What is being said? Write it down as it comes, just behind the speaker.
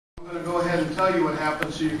ahead and tell you what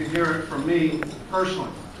happened so you can hear it from me personally.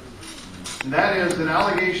 And that is that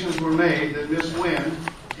allegations were made that Ms. Nguyen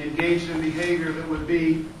engaged in behavior that would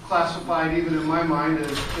be classified, even in my mind,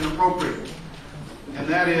 as inappropriate. And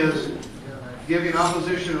that is giving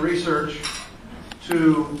opposition research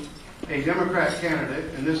to a Democrat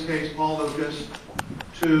candidate, in this case Paul Lucas,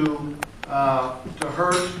 to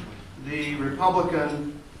hurt the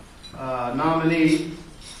Republican nominee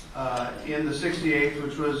in the 68th,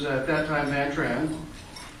 which was at that time Van Tran.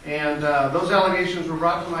 And those allegations were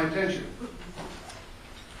brought to my attention.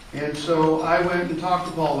 And so I went and talked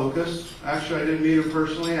to Paul Lucas. Actually, I didn't meet him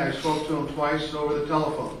personally. I spoke to him twice over the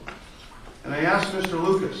telephone. And I asked Mr.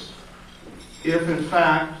 Lucas if, in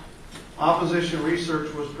fact, opposition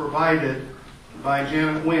research was provided by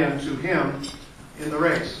Janet Nguyen to him in the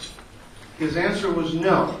race. His answer was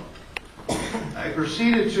no. I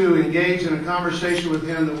proceeded to engage in a conversation with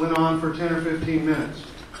him that went on for 10 or 15 minutes.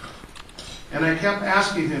 And I kept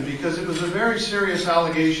asking him because it was a very serious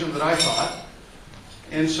allegation that I thought.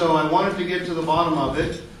 And so I wanted to get to the bottom of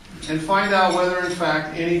it and find out whether, in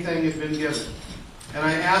fact, anything had been given. And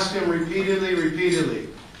I asked him repeatedly.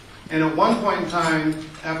 And at one point in time,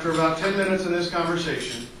 after about 10 minutes in this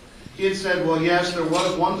conversation, he had said, well, yes, there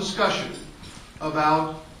was one discussion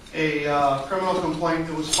about a criminal complaint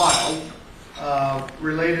that was filed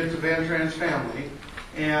related to Van Tran's family.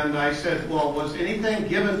 And I said, well, was anything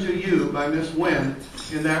given to you by Ms. Nguyen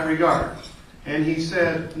in that regard? And he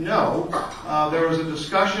said, no. There was a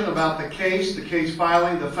discussion about the case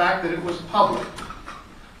filing, the fact that it was public.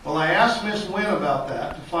 Well, I asked Ms. Nguyen about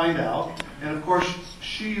that to find out. And of course,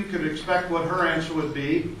 you could expect what her answer would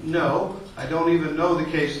be. No, I don't even know the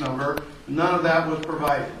case number. None of that was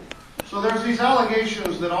provided. So there's these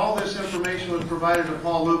allegations that all this information was provided to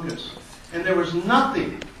Paul Lucas. And there was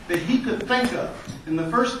nothing that he could think of in the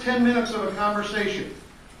first 10 minutes of a conversation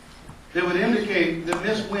that would indicate that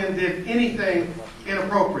Ms. Nguyen did anything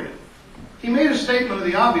inappropriate. He made a statement of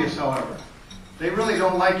the obvious, however. They really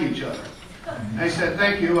don't like each other. I said,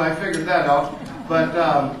 thank you, I figured that out. But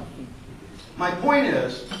my point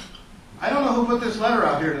is, I don't know who put this letter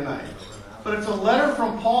out here tonight, but it's a letter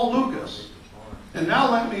from Paul Lucas. And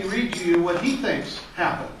now let me read to you what he thinks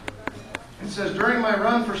happened. It says, during my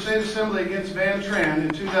run for state assembly against Van Tran in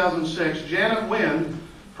 2006, Janet Nguyen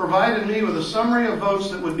provided me with a summary of votes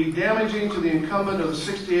that would be damaging to the incumbent of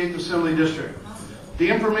the 68th Assembly District. The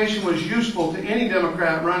information was useful to any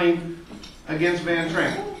Democrat running against Van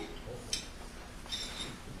Tran.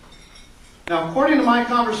 Now, according to my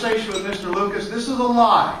conversation with Mr. Lucas, this is a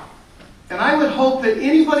lie. And I would hope that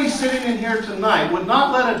anybody sitting in here tonight would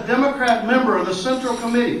not let a Democrat member of the Central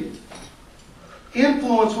Committee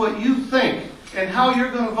influence what you think and how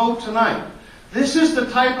you're going to vote tonight. This is the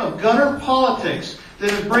type of gutter politics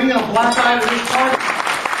that is bringing a black eye to this party.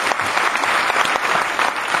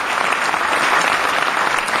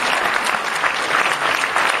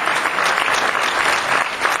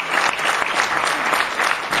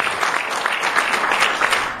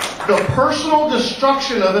 The personal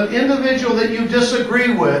destruction of an individual that you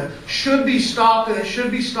disagree with should be stopped, and it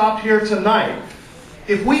should be stopped here tonight.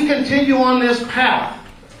 If we continue on this path,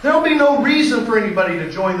 there will be no reason for anybody to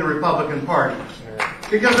join the Republican Party.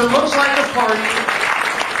 Because it looks like a party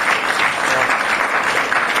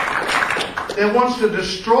that wants to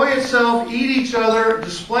destroy itself, eat each other,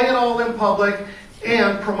 display it all in public,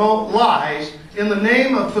 and promote lies in the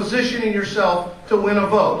name of positioning yourself to win a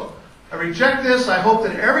vote. I reject this. I hope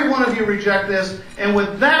that every one of you reject this. And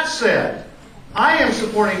with that said, I am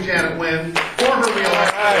supporting Janet Nguyen for her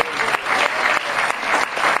re-election.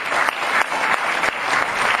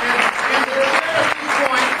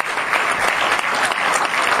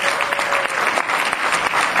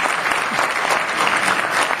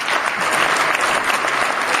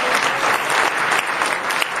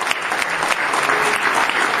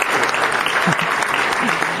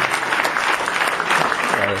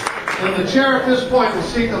 The chair at this point will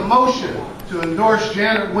seek a motion to endorse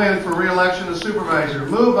Janet Nguyen for re-election as supervisor.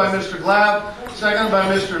 Moved by Mr. Glab, seconded by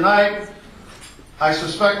Mr. Knight. I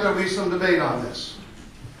suspect there will be some debate on this.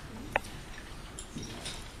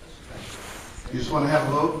 You just want to have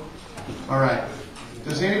a vote? All right.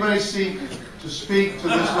 Does anybody seek to speak to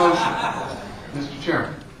this motion? Mr.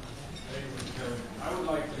 Chairman. I would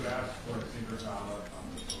like to ask for a secret ballot on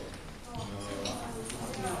this vote.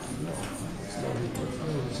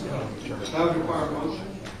 That would require a motion.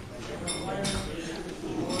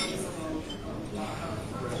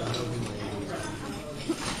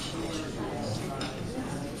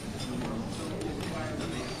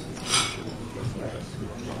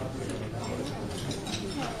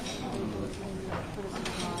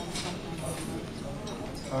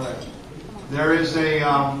 All right. There is a,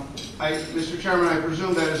 Mr. Chairman, I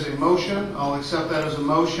presume that is a motion. I'll accept that as a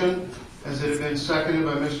motion, as it had been seconded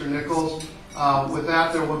by Mr. Nichols. With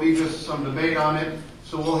that, there will be just some debate on it,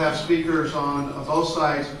 so we'll have speakers on both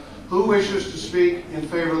sides. Who wishes to speak in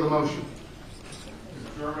favor of the motion?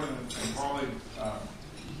 Mr. Chairman and colleagues,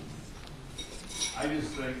 I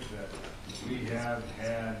just think that we have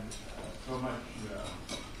had so much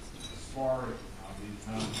sparring on these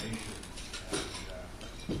nominations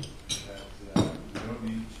that we don't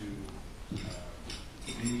need to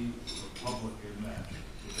be public in that.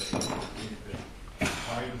 The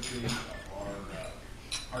privacy of our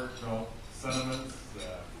heartfelt sentiments is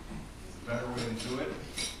a better way to do it.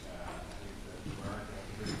 I think that we're going to have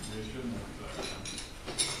a good tradition of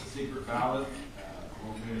the secret ballot.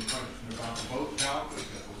 Won't be any question about the vote count because it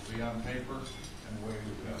will be on paper and away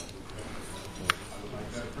we go. I would like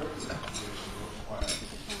that privilege.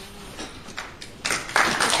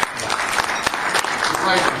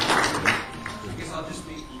 I guess I'll just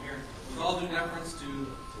speak from here. With all due deference to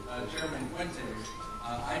Chairman Nguyen,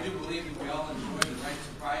 I do believe that we all enjoy the right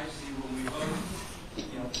to privacy when we vote,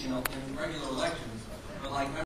 in regular elections. But like